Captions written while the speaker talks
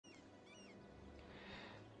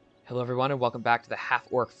Hello everyone and welcome back to the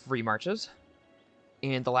Half-Orc Freemarches.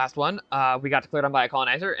 In the last one, we got declared on by a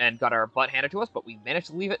colonizer and got our butt handed to us, but we managed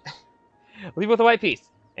to leave it with a white piece,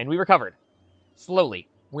 and we recovered. Slowly.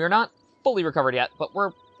 We're not fully recovered yet, but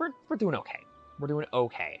we're doing okay. We're doing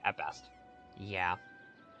okay at best. Yeah.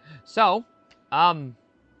 So,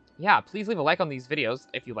 yeah, please leave a like on these videos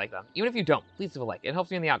if you like them. Even if you don't, please leave a like. It helps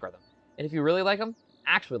me in the algorithm. And if you really like them,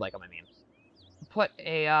 actually like them, I mean.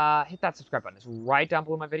 Hit that subscribe button. It's right down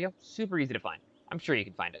below my video. Super easy to find. I'm sure you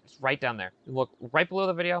can find it. It's right down there. Look right below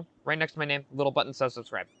the video, right next to my name, little button says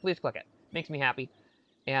subscribe. Please click it. Makes me happy.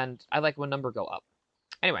 And I like when numbers go up.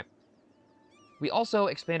 Anyway, we also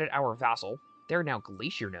expanded our vassal. They're now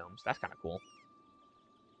glacier gnomes. That's kind of cool.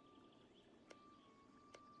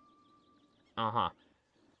 Uh-huh.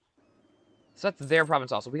 So that's their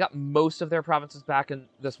province also. We got most of their provinces back in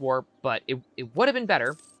this war, but it would have been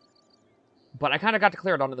better. But I kind of got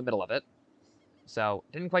declared onto the middle of it. So,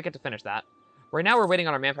 didn't quite get to finish that. Right now, we're waiting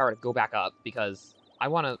on our manpower to go back up, because I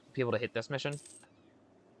want to be able to hit this mission.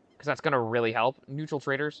 Because that's going to really help. Neutral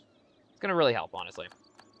traders. It's going to really help, honestly.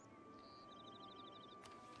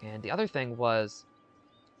 And the other thing was,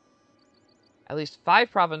 at least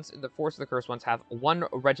 5 province in the Force of the Cursed Ones have 1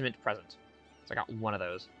 regiment present. So I got 1 of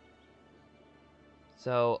those.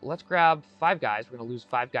 So, let's grab 5 guys. We're going to lose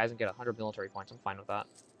 5 guys and get 100 military points. I'm fine with that.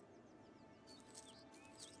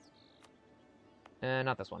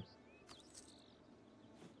 Not this one.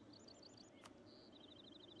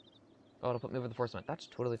 Oh, it'll put me over the Force Cement. That's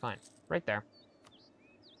totally fine. Right there.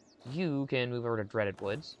 You can move over to Dreaded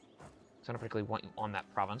Woods. So I don't particularly want you on that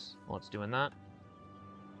province while it's doing that.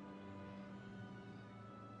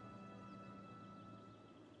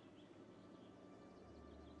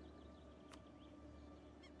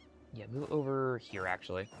 Yeah, move over here,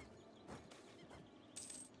 actually.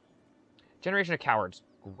 Generation of Cowards.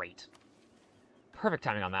 Great. Perfect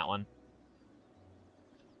timing on that one.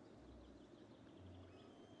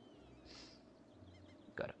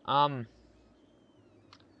 Good.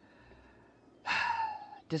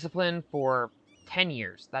 Discipline for 10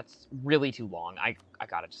 years. That's really too long. I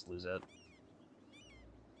gotta just lose it.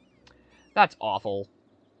 That's awful.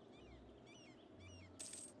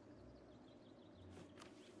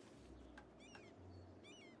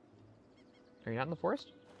 Are you not in the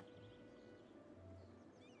forest?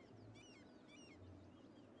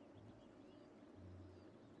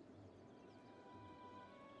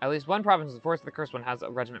 At least 1 province of the Force of the Cursed One has a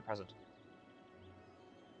regiment present.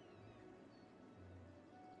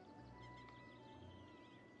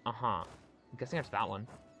 Uh-huh. I'm guessing it's that one.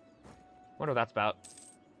 Wonder what that's about.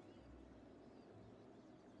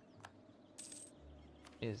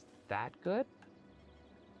 Is that good?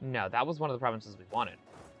 No, that was one of the provinces we wanted.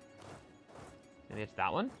 Maybe it's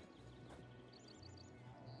that one?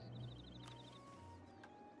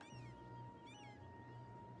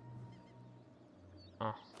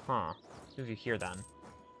 Uh-huh. Let's move you here, then.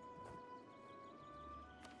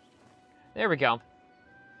 There we go.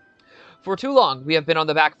 For too long, we have been on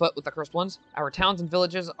the back foot with the Cursed Ones. Our towns and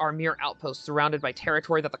villages are mere outposts surrounded by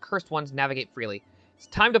territory that the Cursed Ones navigate freely. It's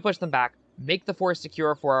time to push them back, make the forest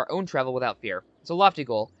secure for our own travel without fear. It's a lofty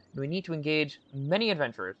goal, and we need to engage many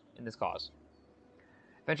adventurers in this cause.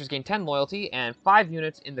 Adventurers gain 10 loyalty, and 5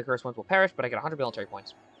 units in the Cursed Ones will perish, but I get 100 military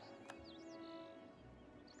points.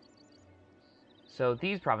 So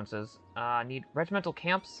these provinces need regimental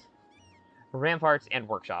camps, ramparts, and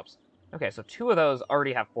workshops. Okay, so 2 of those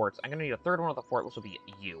already have forts. I'm going to need a 3rd one with a fort, which will be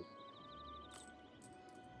you.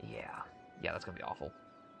 Yeah, that's going to be awful.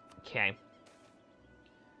 Okay.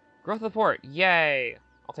 Growth of the port. Yay!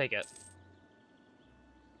 I'll take it.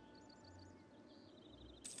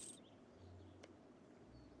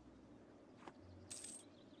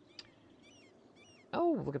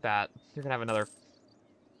 Oh, look at that. You're going to have another...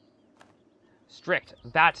 Strict.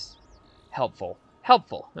 That's helpful.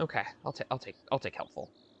 Helpful. Okay, I'll take helpful.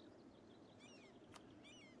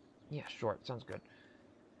 Yeah, sure. Sounds good.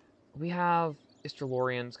 We have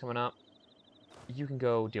Cannorians coming up. You can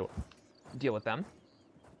go deal with them.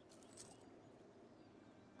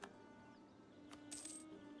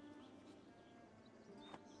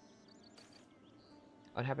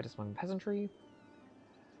 Uninhabited among peasantry.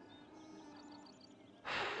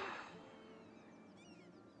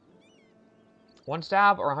 One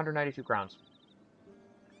stab or 192 crowns.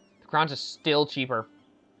 The crowns is still cheaper.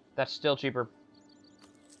 That's still cheaper.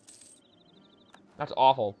 That's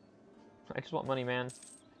awful. I just want money, man.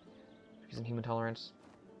 Using human tolerance.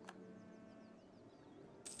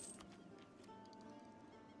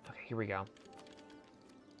 Okay, here we go.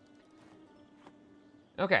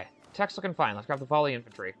 Okay, tech's looking fine. Let's grab the volley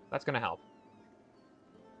infantry. That's gonna help.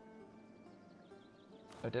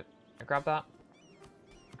 Oh, I grab that?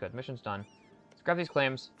 Good, mission's done. Let's grab these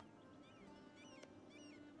claims.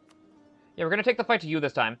 Yeah, we're gonna take the fight to you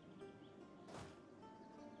this time.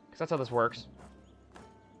 Because that's how this works.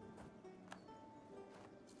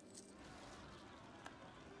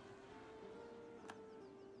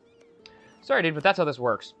 Sorry, dude, but that's how this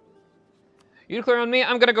works. You declare on me,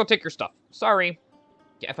 I'm gonna go take your stuff. Sorry.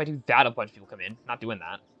 Yeah, if I do that, a bunch of people come in. Not doing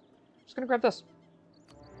that. Just gonna grab this.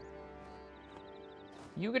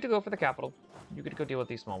 You get to go for the capital. You get to go deal with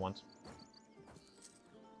these small ones.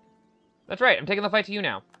 That's right, I'm taking the fight to you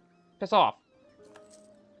now. Piss off.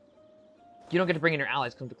 You don't get to bring in your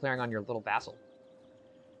allies come declaring on your little vassal.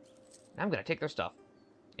 I'm gonna take their stuff.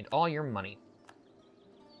 And all your money.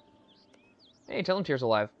 Hey, tell him Tyr's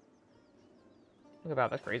alive. Look at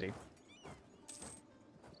that, that's crazy.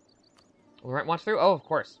 Laurent wants through? Oh, of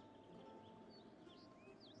course.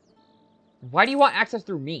 Why do you want access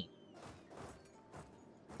through me?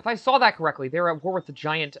 If I saw that correctly, they were at war with the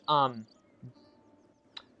giant, I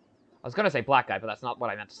was gonna say black guy, but that's not what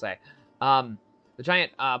I meant to say. The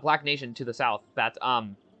giant, black nation to the south that,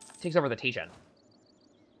 takes over the Taishan.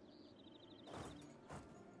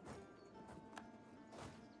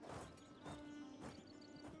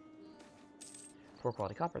 Poor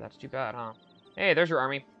quality copper, that's too bad, huh? Hey, there's your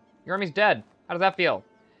army. Your army's dead. How does that feel?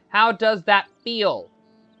 How does that feel?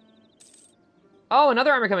 Oh,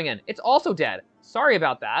 another army coming in. It's also dead. Sorry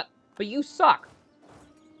about that, but you suck.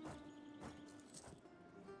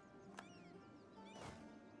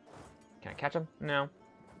 Can I catch him? No.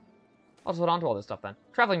 I'll just hold on to all this stuff then.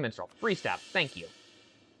 Traveling minstrel. Free stab. Thank you.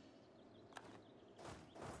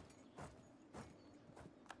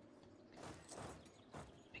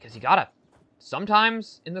 Because you gotta.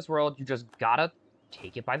 Sometimes in this world, you just gotta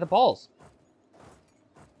take it by the balls.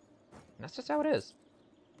 And that's just how it is.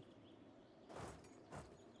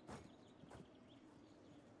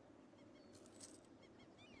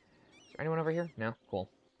 Is there anyone over here? No? Cool.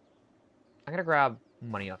 I'm gonna grab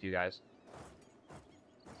money off you guys.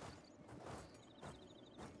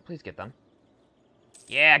 Please get them.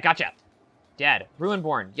 Yeah, gotcha! Dead.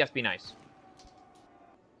 Ruinborn. Yes, be nice.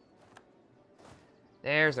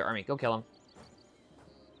 There's their army. Go kill him.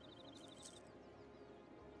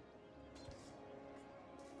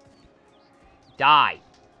 Die.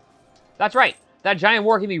 That's right. That giant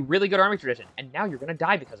war gave me really good army tradition, and now you're gonna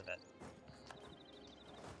die because of it.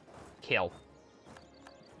 Kill.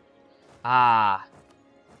 Ah.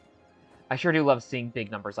 I sure do love seeing big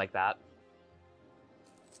numbers like that.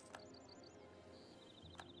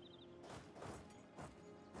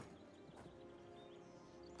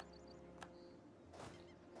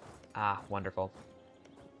 Ah, wonderful.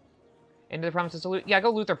 Into the provinces to loot? Yeah, go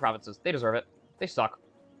loot their provinces. They deserve it. They suck.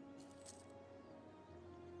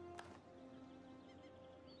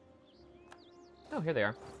 Oh, here they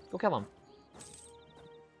are. Go kill them.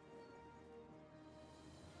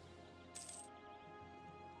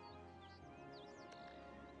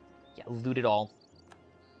 Yeah, loot it all.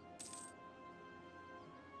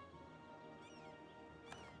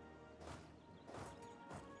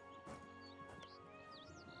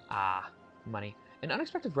 Ah, money. An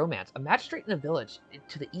unexpected romance. A magistrate in a village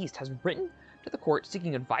to the east has written to the court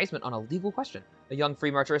seeking advisement on a legal question. A young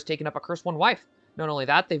Freemarcher has taken up a cursed-one wife. Not only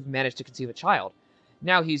that, they've managed to conceive a child.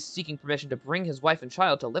 Now he's seeking permission to bring his wife and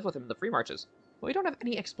child to live with him in the Freemarches. While we don't have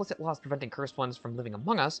any explicit laws preventing cursed ones from living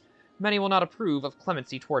among us, many will not approve of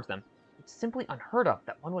clemency towards them. It's simply unheard of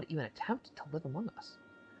that one would even attempt to live among us.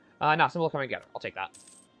 No, symbol coming together. I'll take that.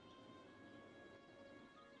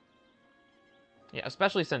 Yeah,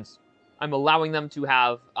 especially since I'm allowing them to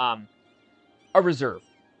have, a reserve.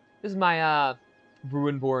 This is my,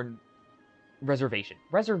 Ruinborn reservation.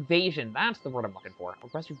 Reservation, that's the word I'm looking for. A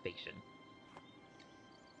reservation.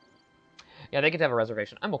 Yeah, they get to have a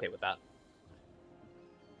reservation. I'm okay with that.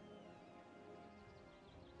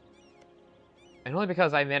 And only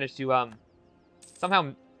because I managed to,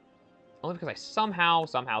 somehow... Only because I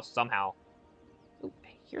somehow... Ooh,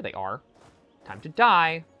 here they are. Time to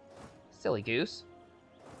die. Silly goose.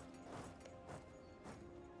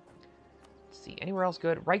 Let's see, anywhere else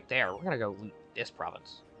good? Right there. We're gonna go loot this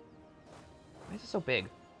province. Why is it so big?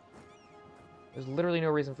 There's literally no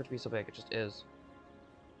reason for it to be so big. It just is.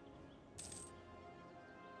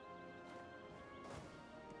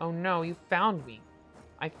 Oh no, you found me.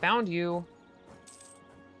 I found you.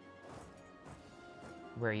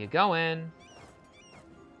 Where are you going?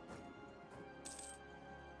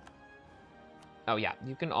 Oh yeah,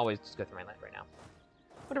 you can always just go through my land right now.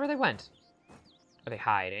 Whatever they went. Are they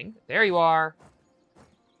hiding? There you are.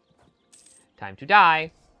 Time to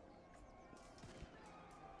die.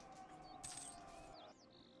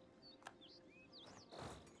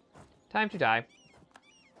 Time to die.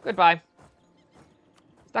 Goodbye.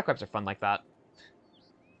 Stack wipes are fun like that.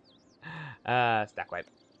 Stack wipe.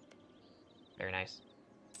 Very nice.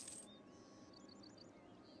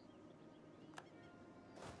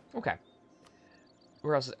 Okay.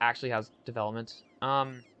 Where else actually has development?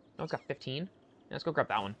 No, it's got 15. Yeah, let's go grab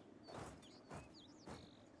that one.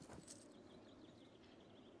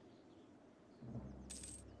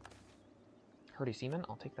 Hardy seaman,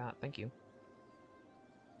 I'll take that. Thank you.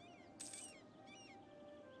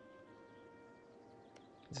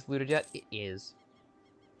 Is this looted yet? It is.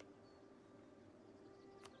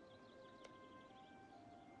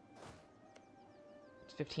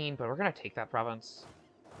 It's 15, but we're gonna take that province.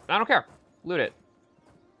 I don't care. Loot it.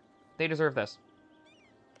 They deserve this.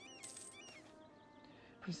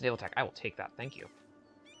 Priest naval attack. I will take that. Thank you.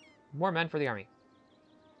 More men for the army.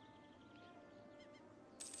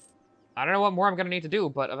 I don't know what more I'm gonna need to do,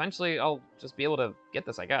 but eventually I'll just be able to get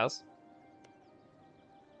this, I guess.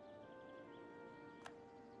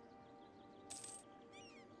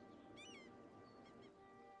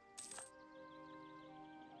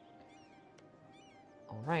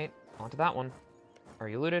 Alright, on to that one. Are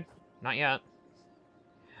you looted? Not yet.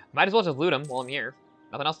 Might as well just loot them while I'm here.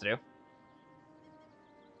 Nothing else to do.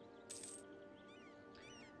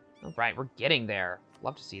 Alright, we're getting there.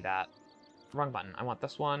 Love to see that. Wrong button. I want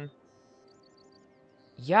this one.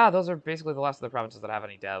 Yeah, those are basically the last of the provinces that have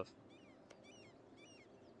any dev.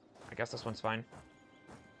 I guess this one's fine.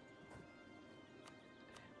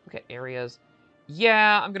 Look at areas.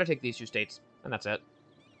 Yeah, I'm gonna take these two states, and that's it.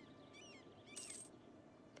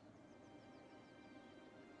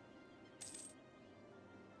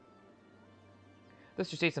 Those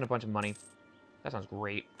two states and a bunch of money. That sounds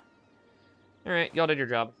great. Alright, y'all did your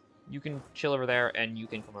job. You can chill over there, and you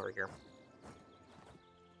can come over here.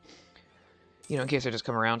 You know, in case I just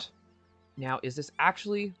come around. Now, is this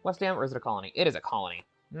actually West Ham, or is it a colony? It is a colony.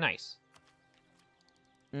 Nice.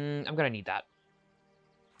 I'm gonna need that.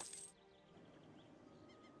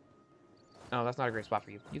 Oh, that's not a great spot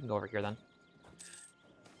for you. You can go over here, then.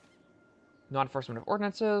 Non-enforcement of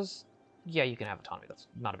ordinances. Yeah, you can have autonomy. That's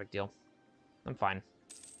not a big deal. I'm fine.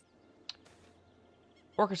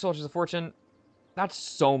 Orcish soldiers of fortune. That's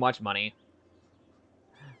so much money.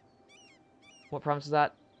 What province is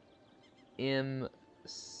that? Ynnsmen.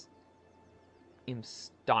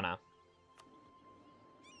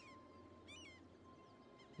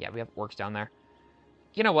 Yeah, we have orcs down there.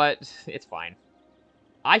 You know what? It's fine.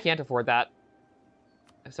 I can't afford that.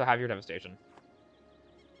 So have your devastation.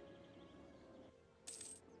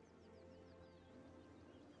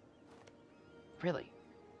 Really?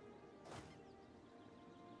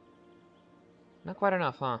 Not quite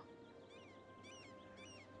enough, huh?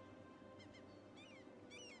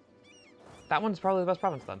 That one's probably the best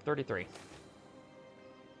province then, 33.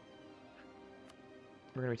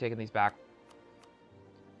 We're gonna be taking these back.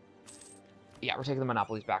 Yeah, we're taking the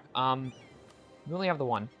monopolies back. We only have the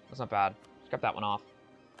one. That's not bad. Just grab that one off.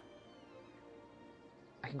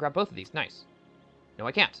 I can grab both of these. Nice. No,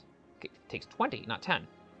 I can't. It takes 20, not 10.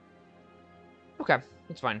 Okay,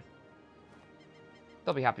 that's fine.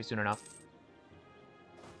 They'll be happy soon enough.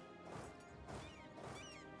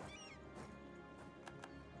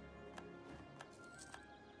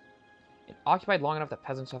 It occupied long enough that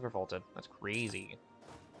peasants have revolted. That's crazy.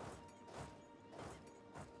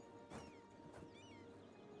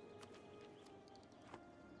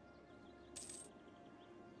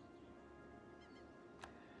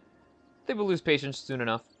 They will lose patience soon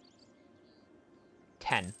enough.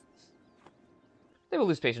 10. They will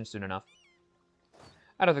lose patience soon enough.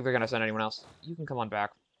 I don't think they're going to send anyone else. You can come on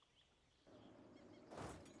back.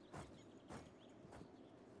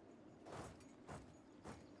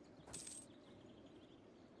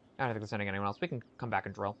 I don't think they're sending anyone else. We can come back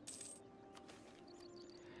and drill.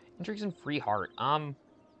 Intrigues in Free Heart.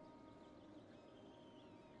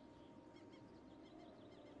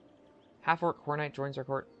 Half-Orc Core Knight joins our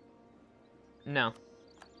court. No.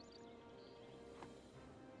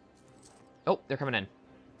 Oh, they're coming in.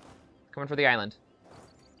 Coming for the island.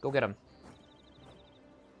 Go get them.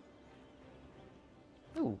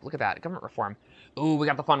 Ooh, look at that. Government reform. Ooh, we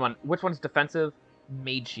got the fun one. Which one's defensive?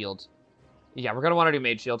 Mage shields. Yeah, we're going to want to do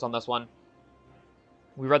mage shields on this one.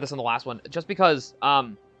 We read this in the last one. Just because,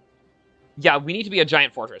 yeah, we need to be a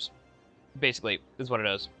giant fortress. Basically, is what it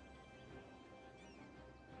is.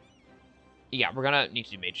 Yeah, we're going to need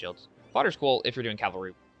to do mage shields. Fodder's cool if you're doing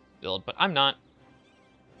cavalry build, but I'm not.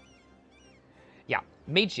 Yeah,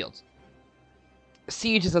 mage shields.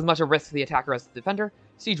 Siege is as much a risk to the attacker as the defender.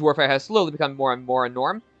 Siege warfare has slowly become more and more a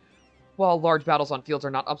norm. While large battles on fields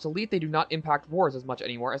are not obsolete, they do not impact wars as much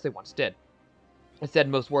anymore as they once did. Instead,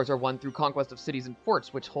 most wars are won through conquest of cities and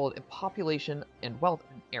forts, which hold a population and wealth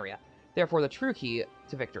in an area. Therefore, the true key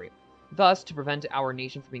to victory. Thus, to prevent our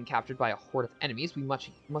nation from being captured by a horde of enemies, we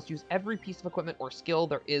must use every piece of equipment or skill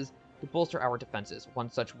there is to bolster our defenses.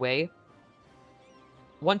 One such a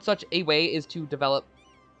way is to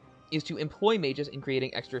employ mages in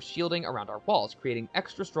creating extra shielding around our walls, creating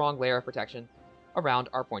extra strong layer of protection around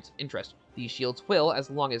our points of interest. These shields will, as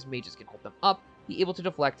long as mages can hold them up, be able to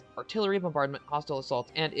deflect artillery bombardment, hostile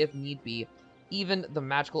assaults, and, if need be, even the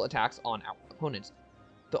magical attacks on our opponents.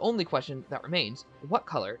 The only question that remains, what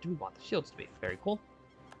color do we want the shields to be? Very cool.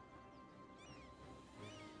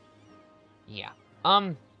 Yeah.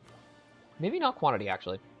 Maybe not quantity,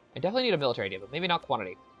 actually. I definitely need a military idea, but maybe not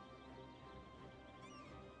quantity.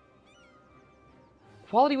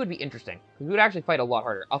 Quality would be interesting, because we would actually fight a lot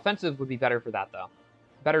harder. Offensive would be better for that, though.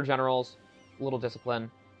 Better generals, a little discipline.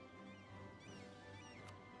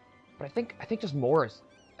 But I think just more is...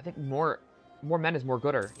 I think more men is more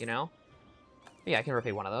gooder, you know? Yeah, I can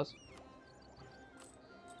repay one of those.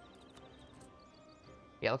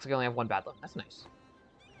 Yeah, looks like I only have one bad loan. That's nice.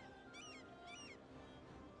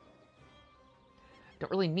 Don't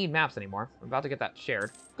really need maps anymore. I'm about to get that shared.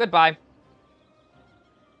 Goodbye.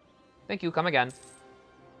 Thank you, come again.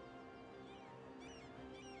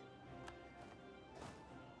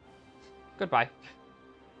 Goodbye.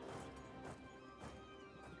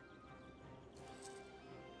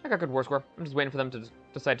 I got good war score. I'm just waiting for them to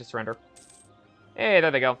decide to surrender. Hey, there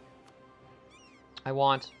they go. I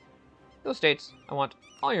want those states. I want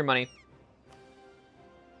all your money.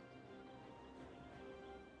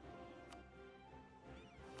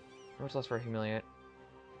 How much less for humiliate?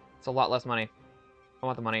 It's a lot less money. I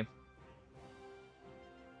want the money.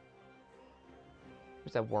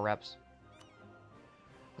 Where's that war reps?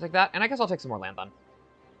 I'll take that, and I guess I'll take some more land then.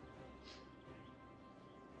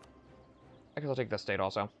 I guess I'll take this state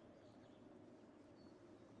also.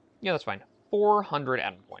 Yeah, that's fine. 400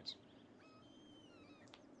 admin points.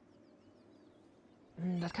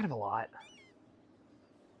 That's kind of a lot.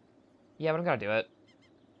 Yeah, but I'm gonna do it.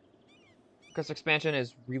 Because expansion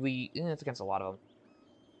is really... it's against a lot of them.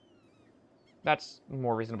 That's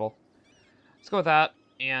more reasonable. Let's go with that,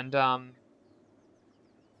 and,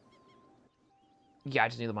 yeah, I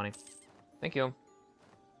just need the money. Thank you.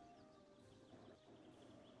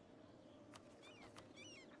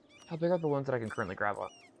 How big are the ones that I can currently grab?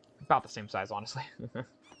 About the same size, honestly. Get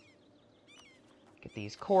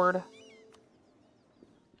these cord.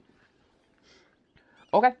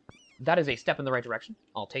 Okay. That is a step in the right direction.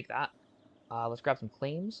 I'll take that. Let's grab some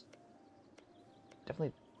claims.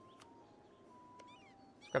 Definitely.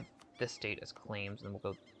 Let's grab this state as claims, and then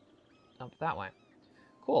we'll go up that way.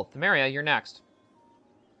 Cool. Themaria, you're next.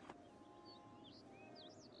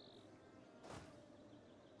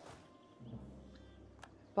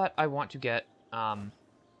 But I want to get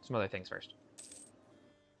some other things first.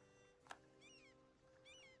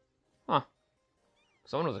 Huh.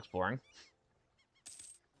 Someone was exploring.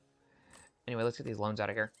 Anyway, let's get these loans out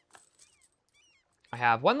of here. I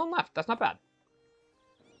have one loan left. That's not bad.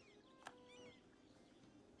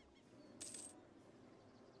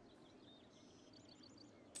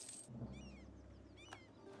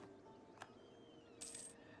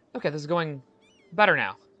 Okay, this is going better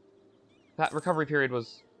now. That recovery period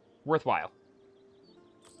was worthwhile.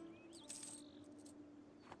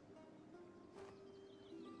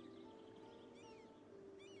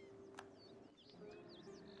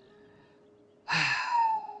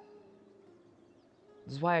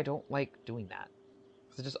 This is why I don't like doing that.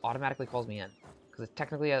 Because it just automatically calls me in. Because it's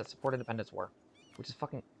technically a support independence war. Which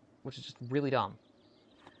is just really dumb.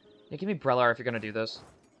 Yeah, give me Brelar if you're going to do this.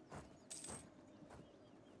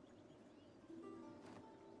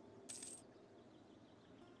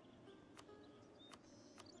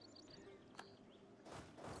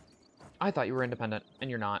 I thought you were independent, and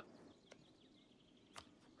you're not.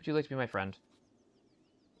 Would you like to be my friend?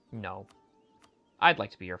 No. I'd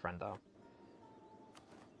like to be your friend, though.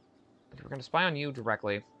 But we're going to spy on you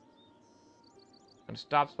directly. I'm going to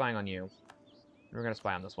stop spying on you. And we're going to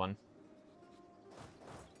spy on this one.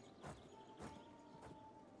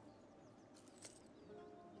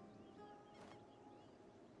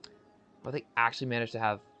 Well, they actually managed to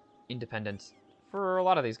have independence for a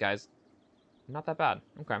lot of these guys. Not that bad.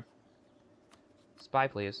 Okay. Spy,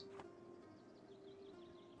 please.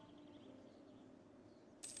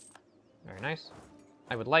 Very nice.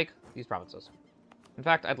 I would like these provinces. In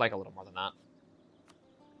fact, I'd like a little more than that.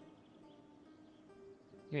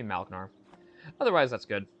 Give me Malknor. Otherwise, that's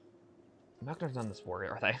good. Malknor's not in this war,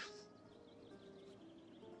 are they?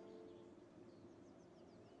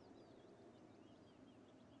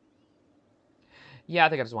 Yeah, I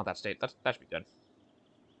think I just want that state. That should be good.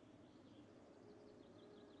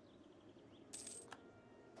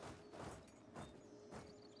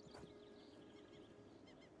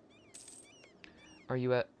 Are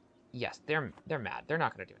you at... Yes, they're mad. They're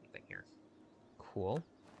not going to do anything here. Cool.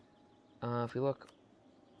 If we look...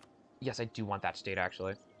 Yes, I do want that state,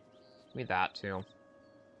 actually. Give me that, too.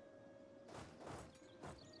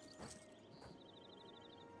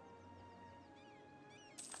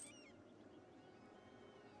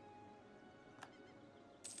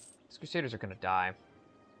 These Crusaders are going to die.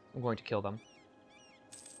 I'm going to kill them.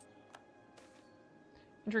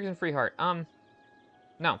 Intrigues and free heart.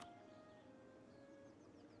 No.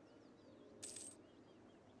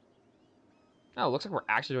 Oh, looks like we're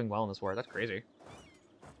actually doing well in this war. That's crazy.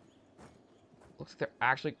 Looks like they're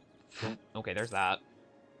actually... Okay, there's that.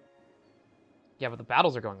 Yeah, but the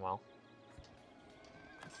battles are going well.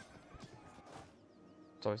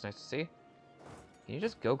 It's always nice to see. Can you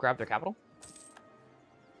just go grab their capital?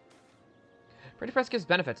 Pretty Press gives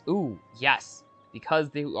benefits. Ooh, yes. Because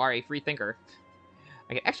they are a free thinker.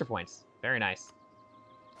 I get extra points. Very nice.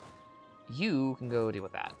 You can go deal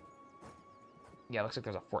with that. Yeah, looks like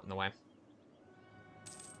there's a fort in the way.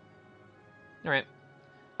 Alright.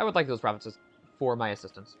 I would like those provinces for my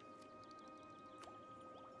assistance.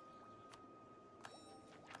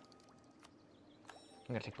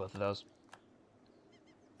 I'm gonna take both of those.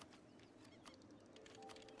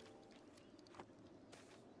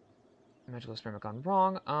 Magical experiment gone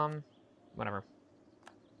wrong. Whatever.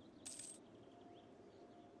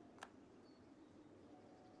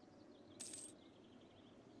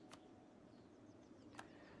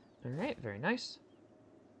 Alright, very nice.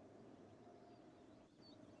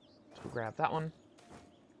 Let's go grab that one.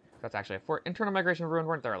 That's actually a fort. Internal migration ruin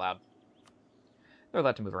weren't they allowed? They're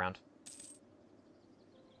allowed to move around.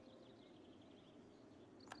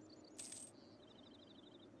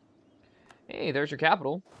 Hey, there's your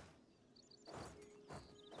capital.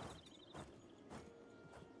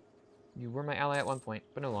 You were my ally at one point,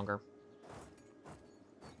 but no longer.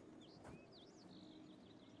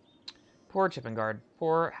 Poor Chipping Guard.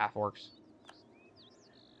 Poor half-orcs.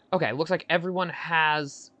 Okay, looks like everyone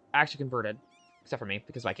has actually converted. Except for me,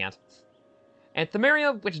 because I can't. And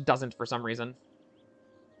Themaria, which doesn't for some reason.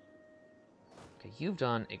 Okay, you've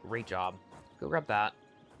done a great job. Go grab that.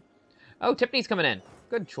 Oh, Tipney's coming in.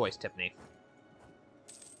 Good choice, Tipney.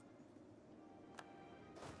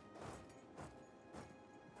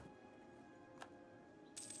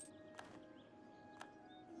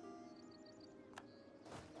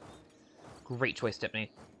 Great choice, Tipney.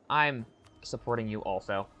 I'm supporting you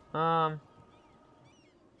also. Yeah,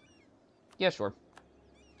 sure.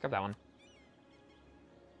 Grab that one.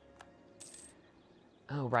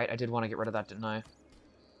 Oh, right, I did want to get rid of that, didn't I?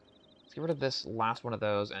 Let's get rid of this last one of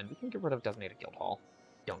those, and we can get rid of Designated Guild Hall.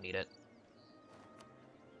 Don't need it.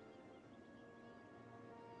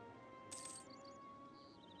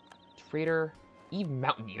 Trader. Eve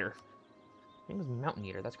Mountain Eater. Her name is Mountain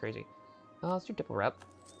Eater, that's crazy. Let's do Diplo Rep.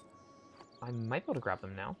 I might be able to grab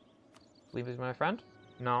them now. Leave it with my friend?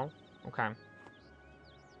 No? Okay.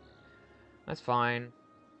 That's fine.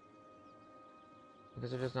 Because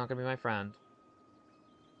they're just not going to be my friend.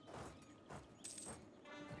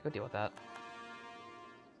 Go deal with that.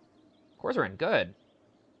 Cores are in. Good.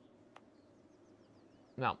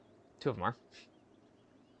 Well, 2 of them are.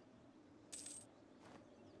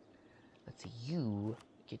 Let's see. You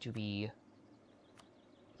get to be...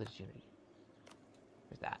 Legitimacy.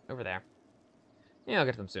 Where's that? Over there. Yeah, I'll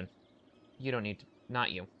get to them soon. You don't need to...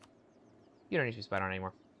 Not you. You don't need to be spied on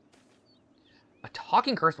anymore. A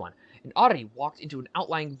talking cursed one. An oddity walked into an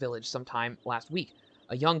outlying village sometime last week.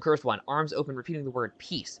 A young cursed one, arms open, repeating the word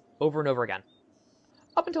peace over and over again.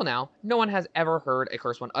 Up until now, no one has ever heard a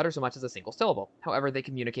cursed one utter so much as a single syllable. However, they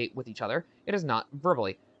communicate with each other. It is not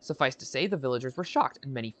verbally. Suffice to say, the villagers were shocked,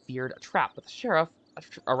 and many feared a trap. But the sheriff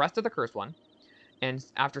arrested the cursed one, and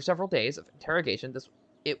after several days of interrogation,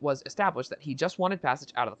 it was established that he just wanted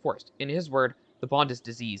passage out of the forest. In his word, the bond is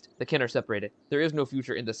diseased. The kin are separated. There is no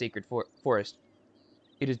future in the sacred forest.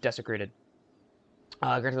 It is desecrated.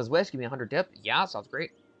 Grant his wish. Give me 100 dip. Yeah, sounds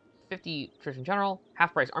great. 50 Tradition General.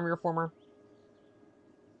 Half price Army Reformer.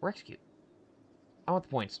 Or execute. I want the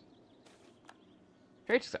points.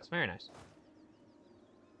 Trade success. Very nice.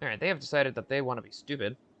 Alright, they have decided that they want to be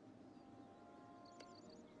stupid.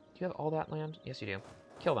 Do you have all that land? Yes, you do.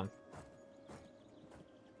 Kill them.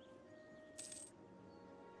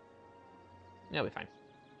 It'll be fine.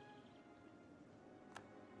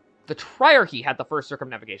 The Triarchy had the first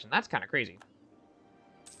circumnavigation. That's kind of crazy.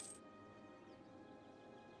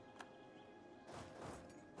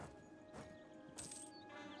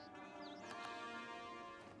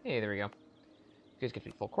 Hey, there we go. You guys get to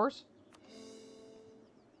be full course.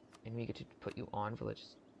 And we get to put you on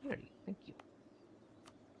religious unity. Thank you.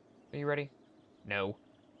 Are you ready? No.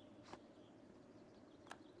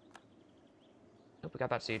 Nope, we got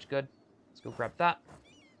that stage. Good. Let's go grab that.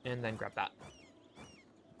 And then grab that.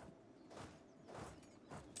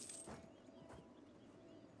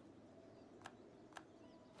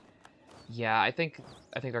 Yeah, I think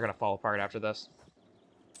they're gonna fall apart after this.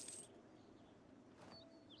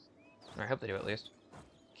 Or I hope they do at least.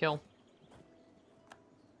 Kill.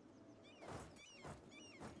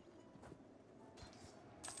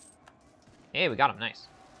 Hey, we got him. Nice.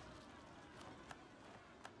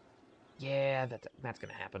 Yeah, that's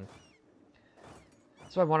gonna happen.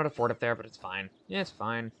 So I wanted a fort up there, but it's fine. Yeah, it's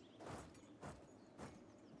fine.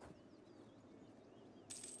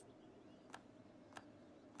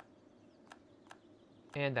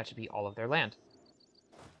 And that should be all of their land.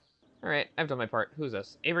 Alright, I've done my part. Who's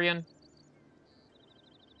this? Avrian?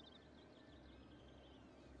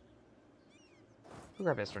 Who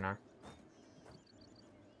grabbed Istranar?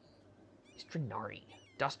 Istranari.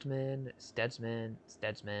 Dustman, Steadsman.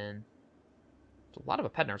 There's a lot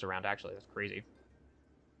of Apednars around, actually. That's crazy.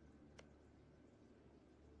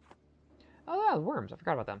 Oh, yeah, the worms. I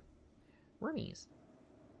forgot about them. Wormies.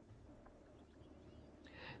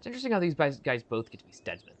 It's interesting how these guys both get to be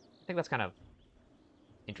Steadsmen. I think that's kind of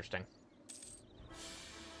interesting.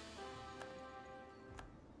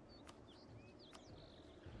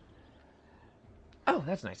 Oh,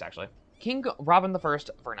 that's nice, actually. King Robin I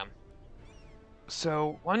Vernum.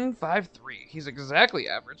 So, 153. He's exactly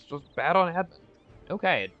average, just bad on admin.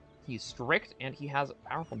 Okay, he's strict, and he has a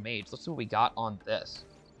powerful mage. Let's see what we got on this.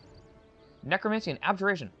 Necromancy and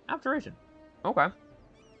Abjuration. Abjuration. Okay.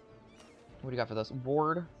 What do you got for this?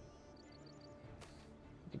 Ward. You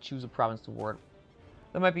can choose a province to ward.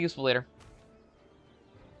 That might be useful later.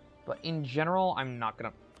 But in general, I'm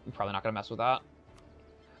probably not gonna mess with that.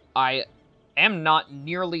 I am not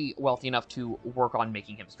nearly wealthy enough to work on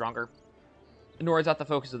making him stronger. Nor is that the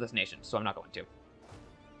focus of this nation, so I'm not going to.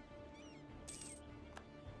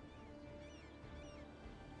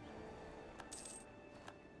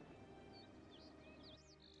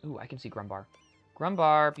 Ooh, I can see Grumbar.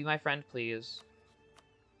 Grumbar, be my friend, please.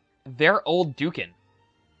 They're old Dukin.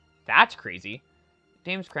 That's crazy.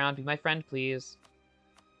 Dame's Crown, be my friend, please.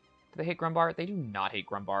 Do they hate Grumbar? They do not hate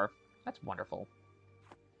Grumbar. That's wonderful.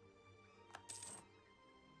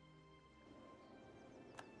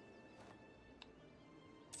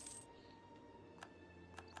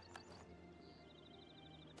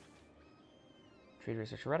 Trade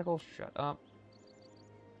Research Heretical, shut up.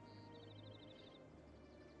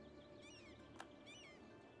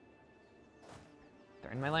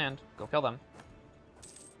 They're in my land. Go kill them.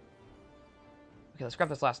 Okay, let's grab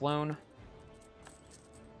this last loan.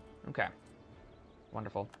 Okay.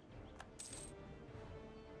 Wonderful.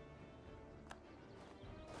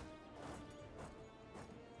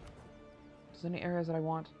 Is there any areas that I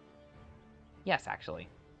want? Yes, actually.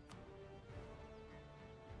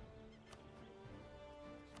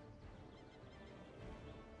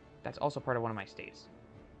 That's also part of one of my states.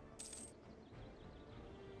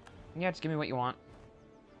 Yeah, just give me what you want.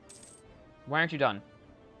 Why aren't you done?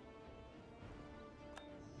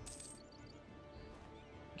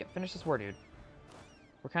 Finish this war, dude.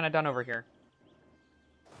 We're kind of done over here.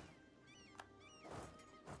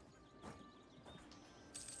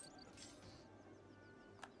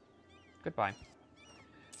 Goodbye.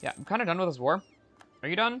 Yeah, I'm kind of done with this war. Are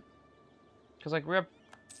you done? Because, like, we're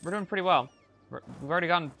doing pretty well. We've already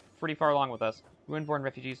gotten pretty far along with this. Ruin-born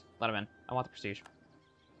refugees, let them in. I want the prestige.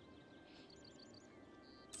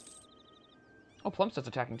 Oh, Plumstead's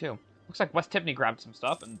attacking, too. Looks like West Tiffany grabbed some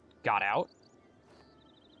stuff and got out.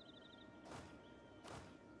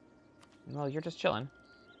 Well, you're just chilling.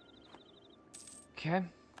 Okay.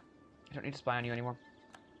 I don't need to spy on you anymore.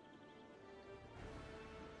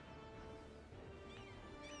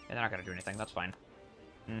 Yeah, they're not gonna do anything. That's fine.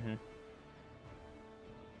 Mm-hmm.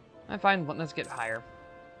 I'm fine. Let's get higher.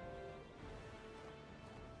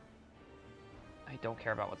 I don't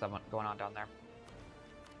care about what's going on down there.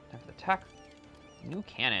 Time for the attack. New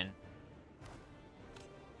cannon.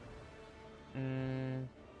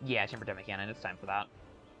 Yeah, Temperdemic cannon. It's time for that.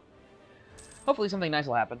 Hopefully something nice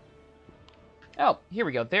will happen. Oh, here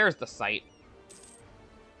we go. There's the site.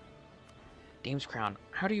 Dame's Crown.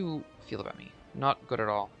 How do you feel about me? Not good at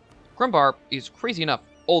all. Grumbar is crazy enough.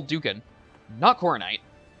 Old Dukin. Not Coronite.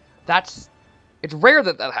 It's rare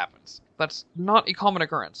that that happens. That's not a common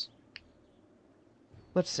occurrence.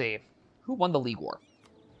 Let's see. Who won the League War?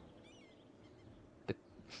 The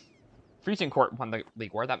Frisian Court won the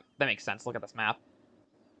League War. That makes sense. Look at this map.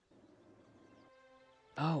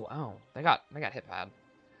 Oh, they got hit bad.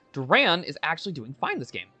 Duran is actually doing fine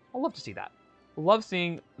this game. I love to see that. Love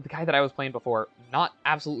seeing the guy that I was playing before not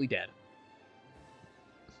absolutely dead.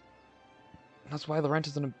 That's why Laurent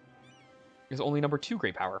is only number 2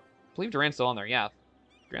 great power. I believe Duran's still on there, yeah.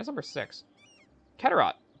 Duran's number 6.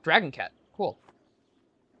 Keterot, Dragon Cat, cool.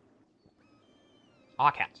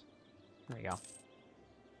 Cat. There you go.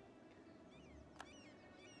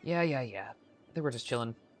 Yeah. They were just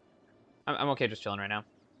chilling. I'm okay just chilling right now.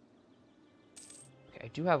 Okay, I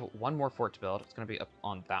do have one more fort to build. It's going to be up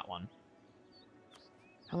on that one.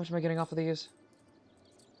 How much am I getting off of these?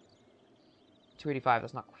 285,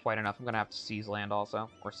 that's not quite enough. I'm going to have to seize land also,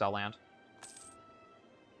 or sell land.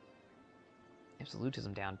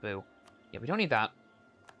 Absolutism down, boo. Yeah, we don't need that.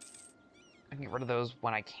 I can get rid of those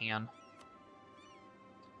when I can.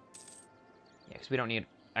 Yeah, because we don't need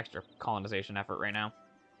extra colonization effort right now.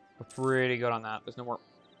 We're pretty good on that. There's no more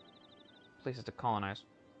places to colonize.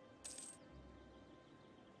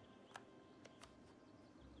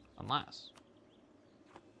 Unless...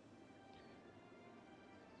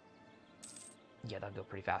 yeah, that'll go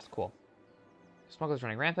pretty fast. Cool. Smugglers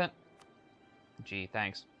running rampant. Gee,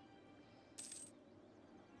 thanks.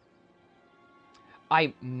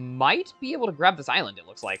 I might be able to grab this island, it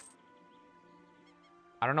looks like.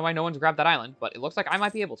 I don't know why no one's grabbed that island, but it looks like I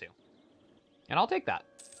might be able to. And I'll take that.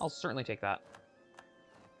 I'll certainly take that.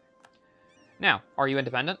 Now, are you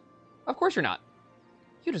independent? Of course you're not.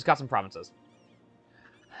 You just got some provinces.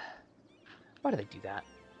 Why do they do that?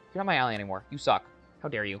 You're not my ally anymore. You suck. How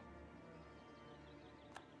dare you?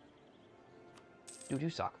 Dude, you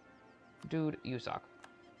suck. Dude, you suck.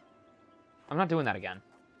 I'm not doing that again.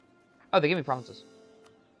 Oh, they gave me provinces.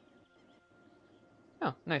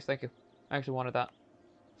 Oh, nice, thank you. I actually wanted that.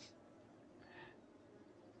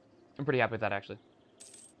 I'm pretty happy with that, actually.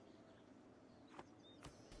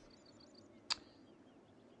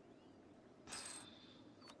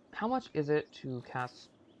 How much is it to cast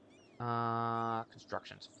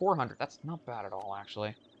constructions? 400. That's not bad at all,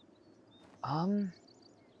 actually.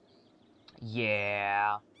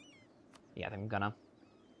 Yeah. Yeah, I think I'm gonna.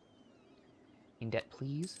 In debt,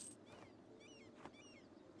 please.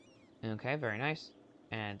 Okay, very nice.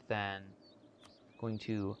 And then going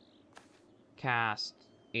to cast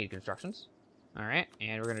 8 constructions. Alright,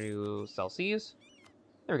 and we're gonna do sell seas.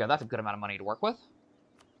 There we go, that's a good amount of money to work with.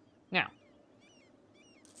 Now,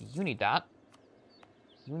 you need that.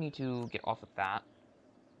 You need to get off of that.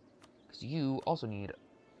 Because you also need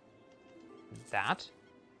that.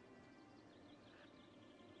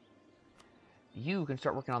 You can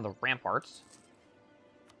start working on the ramparts.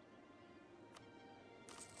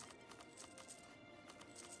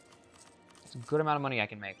 It's a good amount of money I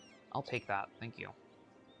can make. I'll take that. Thank you.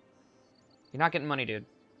 You're not getting money, dude.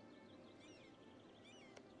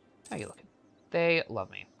 How you looking? They love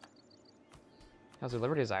me. How's their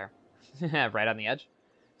liberty desire? Right on the edge.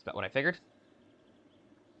 That's about what I figured.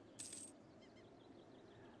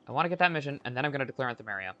 I want to get that mission, and then I'm going to declare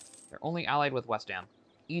Anthemaria. They're only allied with Westam.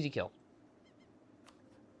 Easy kill.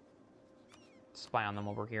 Spy on them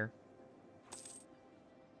over here.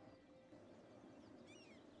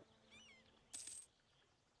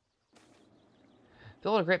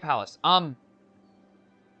 Build a great palace. No,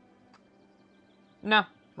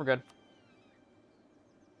 we're good.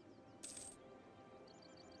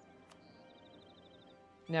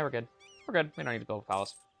 Yeah, we're good. We're good. We don't need to build a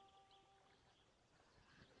palace.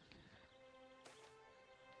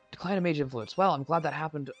 Decline a mage influence. Well, I'm glad that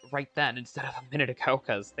happened right then instead of a minute ago,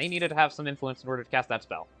 because they needed to have some influence in order to cast that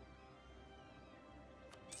spell.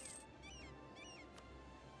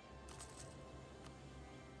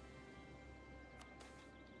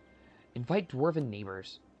 Invite dwarven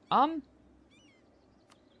neighbors.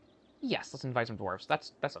 Yes, let's invite some dwarves. That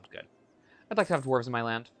sounds good. I'd like to have dwarves in my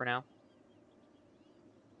land for now.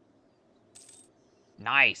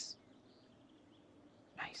 Nice.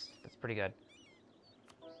 Nice. That's pretty good.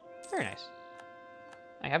 Very nice.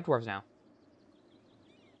 I have dwarves now.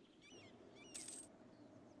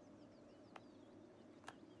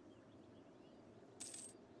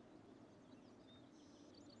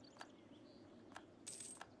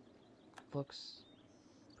 Looks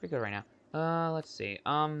pretty good right now. Let's see.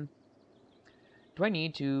 Do I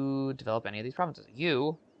need to develop any of these provinces?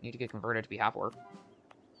 You need to get converted to be half-orc.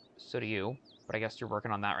 So do you, but I guess you're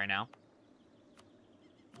working on that right now.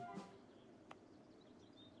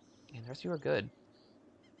 And the rest of you are good.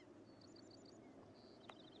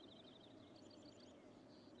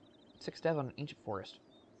 Six dev on an ancient forest.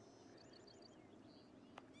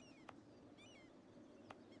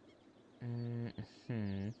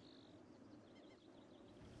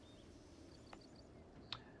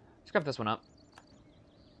 Let's grab this one up.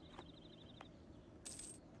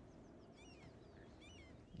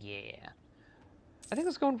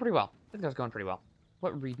 going pretty well. I think that's going pretty well.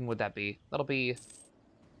 What region would that be? That'll be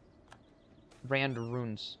Rand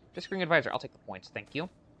Runes. Disagreeing advisor. I'll take the points. Thank you.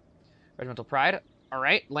 Regimental pride. All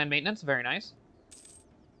right. Land maintenance. Very nice.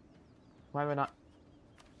 Why am I not?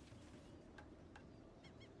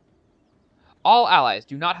 All allies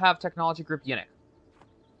do not have technology group Ynnic.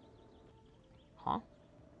 Huh?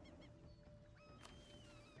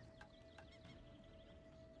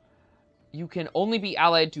 You can only be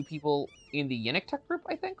allied to people in the Ynnic tech group,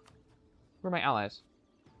 I think? Where are my allies?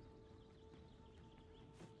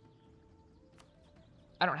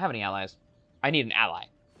 I don't have any allies. I need an ally.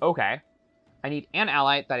 Okay. I need an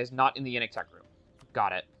ally that is not in the Ynnic tech group.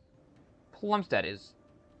 Got it. Plumstead is...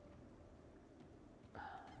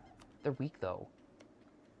 They're weak, though.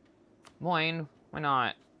 Moyne, why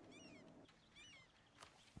not?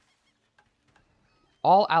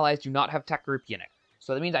 All allies do not have tech group Ynnic.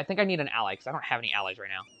 So that means I think I need an ally, because I don't have any allies right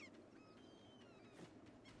now.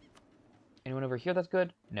 Anyone over here that's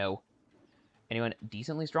good? No. Anyone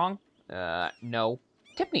decently strong? No.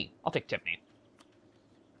 Tipney. I'll take Tipney.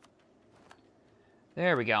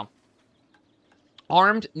 There we go.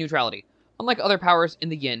 Armed neutrality. Unlike other powers in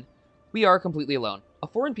the Yin, we are completely alone. A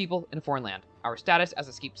foreign people in a foreign land. Our status as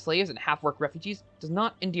escaped slaves and half-orc refugees does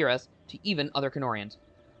not endear us to even other Cannorians.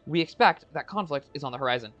 We expect that conflict is on the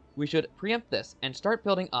horizon. We should preempt this and start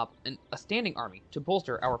building up a standing army to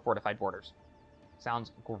bolster our fortified borders.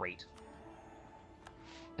 Sounds great.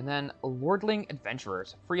 And then Lordling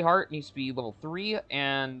Adventurers. Free Heart needs to be level 3,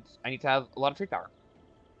 and I need to have a lot of trade power.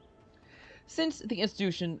 Since the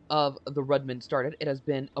institution of the Rudmen started, it has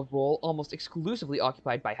been a role almost exclusively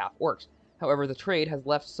occupied by half-orcs. However, the trade has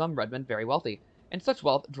left some Rudmen very wealthy, and such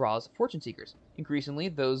wealth draws fortune seekers. Increasingly,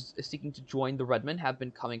 those seeking to join the Rudmen have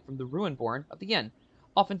been coming from the Ruinborn of the Yen,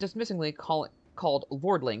 often dismissingly called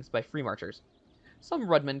Lordlings by Freemarchers. Some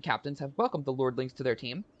Rudmen captains have welcomed the Lordlings to their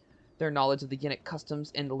team, their knowledge of the Ynnic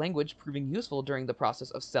customs and language proving useful during the process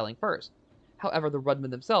of selling furs. However, the Rudmen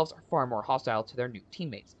themselves are far more hostile to their new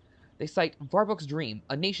teammates. They cite Varbuk's dream,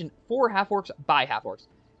 a nation for half-orcs by half-orcs,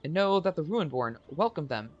 and know that the Ruinborn welcomed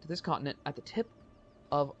them to this continent at the tip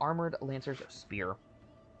of armored lancer's spear.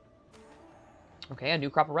 Okay, a new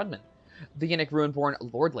crop of Rudmen. The Ynnic Ruinborn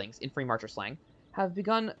Lordlings, in Freemarcher slang, have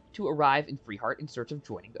begun to arrive in Freeheart in search of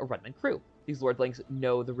joining a Rudmen crew. These Lordlings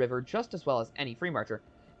know the river just as well as any Freemarcher,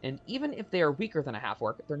 and even if they are weaker than a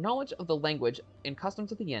half-orc, their knowledge of the language and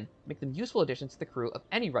customs of the Yin make them useful additions to the crew of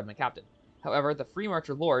any Rudmen captain. However, the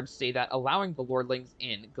Freemarcher lords say that allowing the Lordlings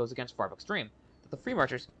in goes against Varbuk's dream, that the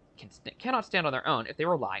Freemarchers cannot stand on their own if they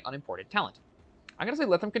rely on imported talent. I'm going to say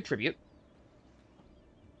let them contribute.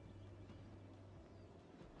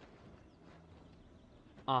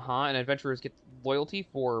 And adventurers get loyalty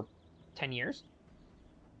for 10 years.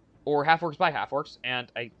 Or half-orcs by half-orcs,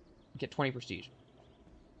 and I get 20 prestige.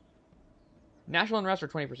 National unrest or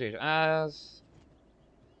 20 prestige? I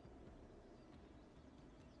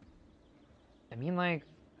mean, like,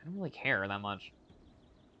 I don't really care that much.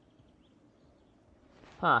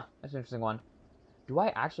 Huh, that's an interesting one. Do I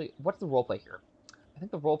actually... What's the roleplay here? I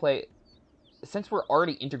think the roleplay... Since we're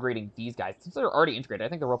already integrating these guys, since they're already integrated, I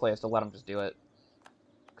think the roleplay is to let them just do it.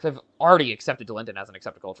 Because I've already accepted Delinton as an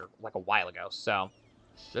accepted culture, like, a while ago, so...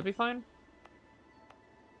 Should be fine.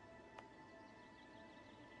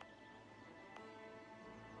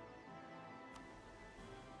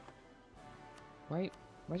 Why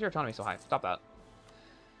is your autonomy so high? Stop that.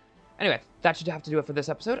 Anyway, that should have to do it for this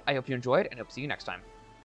episode. I hope you enjoyed, and hope to see you next time.